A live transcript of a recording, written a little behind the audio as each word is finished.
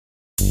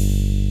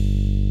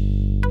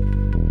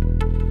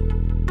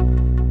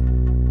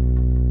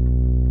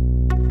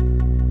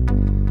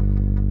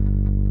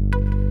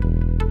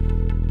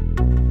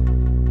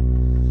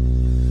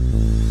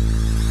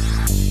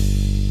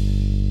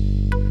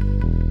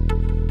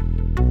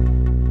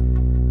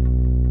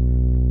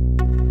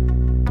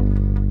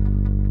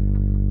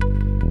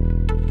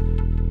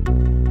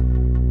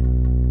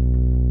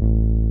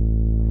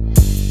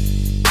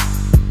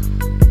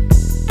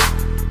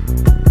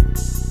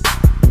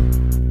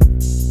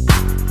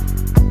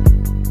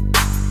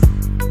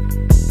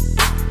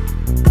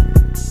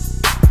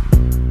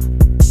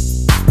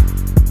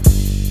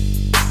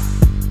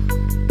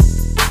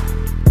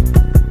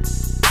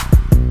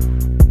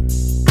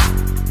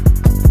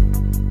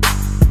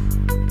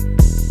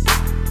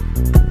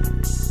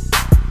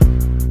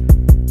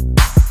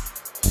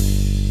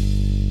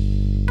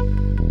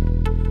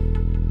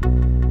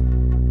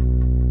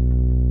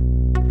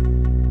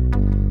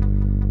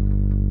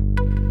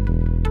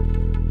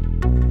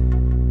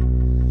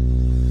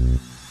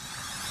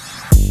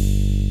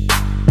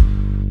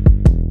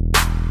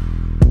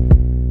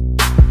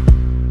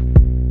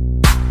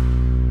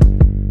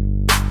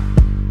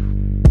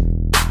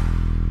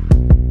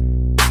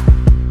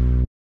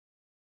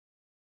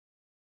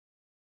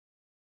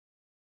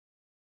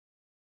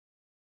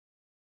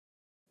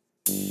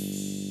Yeah,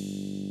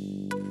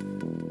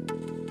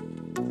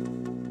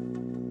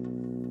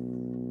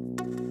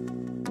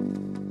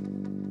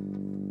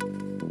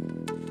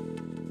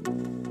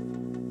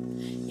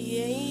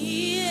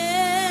 yeah,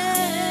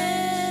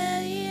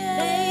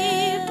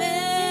 yeah.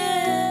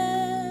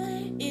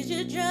 Baby, is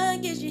you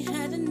drunk? Is you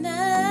had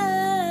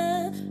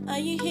enough? Are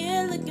you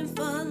here looking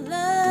for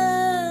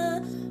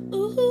love?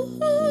 Ooh,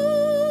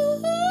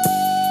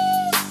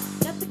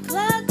 got the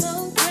club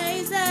going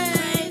crazy.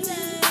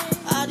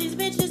 All these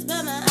bitches,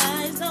 but my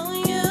eyes on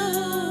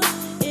you.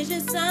 Is you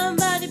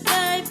somebody,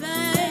 baby?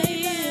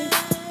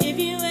 If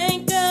you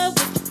ain't girl,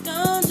 what you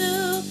gon'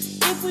 do?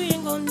 If we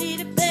ain't gon'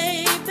 need it,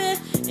 baby.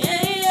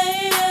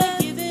 Yeah,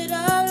 give it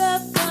all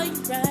up for you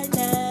right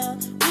now.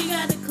 We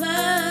got the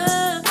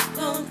club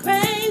going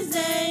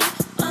crazy.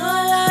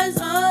 All eyes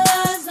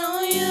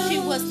on you. She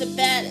was the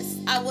baddest,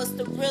 I was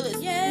the realest.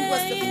 We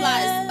was the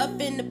flyest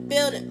up in the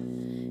building.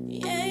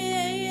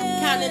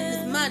 Counting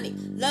this money,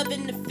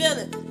 loving the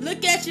feeling.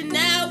 Look at you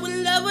now,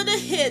 in love with a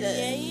hitter.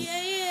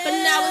 But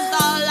now it's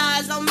all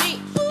eyes on me,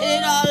 and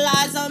it all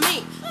lies on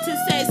me. To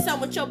say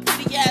something with your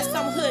pretty ass,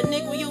 some hood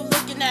nigga you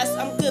looking at,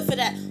 I'm good for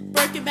that.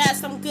 Birkin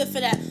bass, I'm good for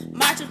that.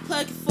 Might just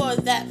plug it for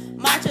that.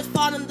 Might just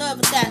fall in love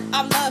with that.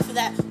 I'm love for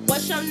that.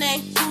 What's your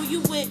name? Who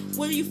you with?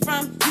 Where you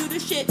from? You the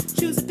shit.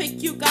 Choose a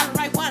pick, you got the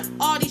right one.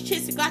 All these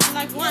chicks, you got you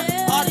like one.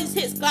 All these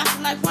hits, got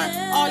you like one.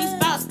 All these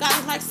bouts, got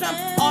you like some.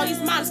 All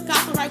these models,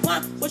 got the right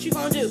one. What you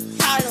gonna do?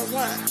 Try to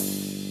run.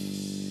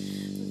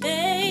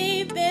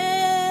 Baby,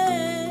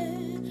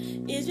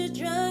 is you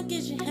drunk?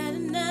 Is you had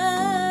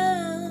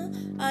enough?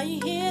 Are you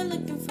here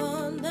looking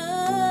for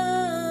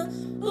love?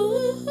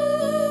 Ooh,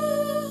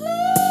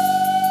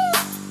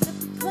 got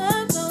the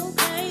club going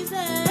crazy.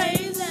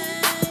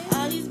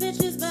 All these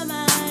bitches, but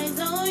my eyes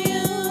on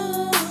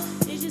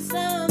you. Is you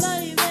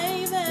somebody,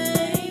 baby?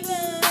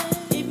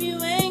 If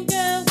you ain't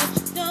girl, what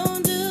you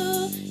gon'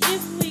 do?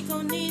 If we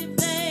gon' need it,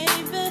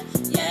 baby.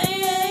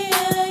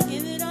 Yeah,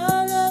 give it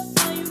all up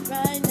for you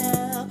right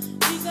now.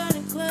 We got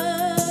a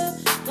club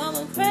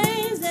going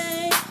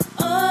crazy.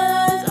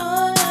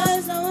 All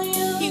eyes on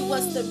you. He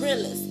was the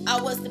realest,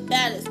 I was the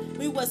baddest.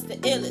 We was the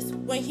illest.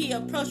 When he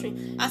approached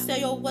me, I said,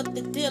 yo, what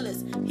the deal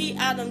is? He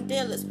out them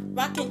dealers,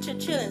 rockin'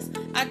 chinchillins.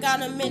 I got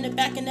him in the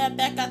back, in that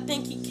back, I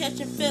think he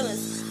catching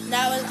feelings.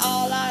 Now it's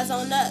all eyes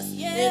on us,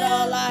 it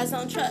all eyes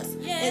on trust.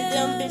 And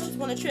them bitches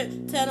wanna trip,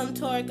 tell them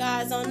tour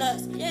guys on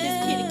us.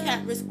 This kitty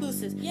cat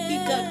exclusives, he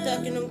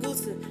ducking them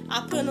gooses.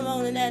 I put him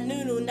on in that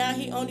noodle, now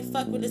he only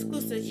fuck with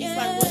exclusives. He's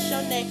like, what's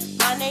your name?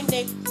 My name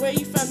Nick. Where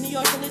you from? New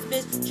York and this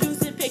bitch.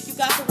 Choose and pick, you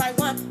got the right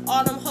one.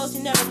 All them hoes,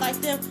 you never like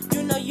them.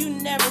 You know you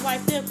never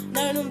wipe them.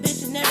 None of them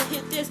bitches never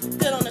hit this.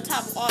 Still on the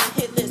top of all the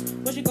hit lists.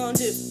 What you gonna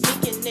do?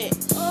 Meek and Nick.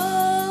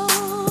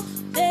 Oh,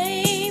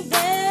 baby,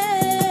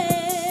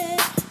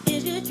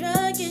 is you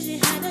drunk? Is you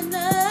had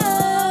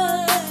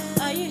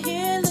enough? Are you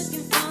here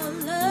looking for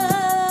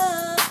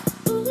love?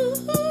 Ooh,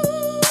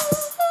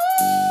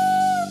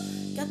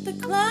 got the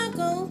clock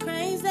going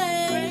crazy.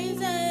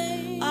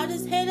 All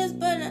these haters,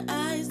 but the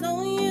eyes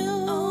on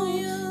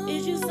you.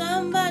 Is you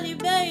somebody,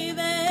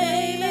 baby?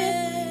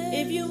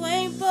 If you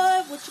ain't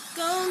boy, what you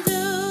gon'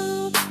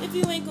 do? If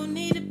you ain't gon'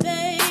 need it,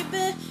 baby.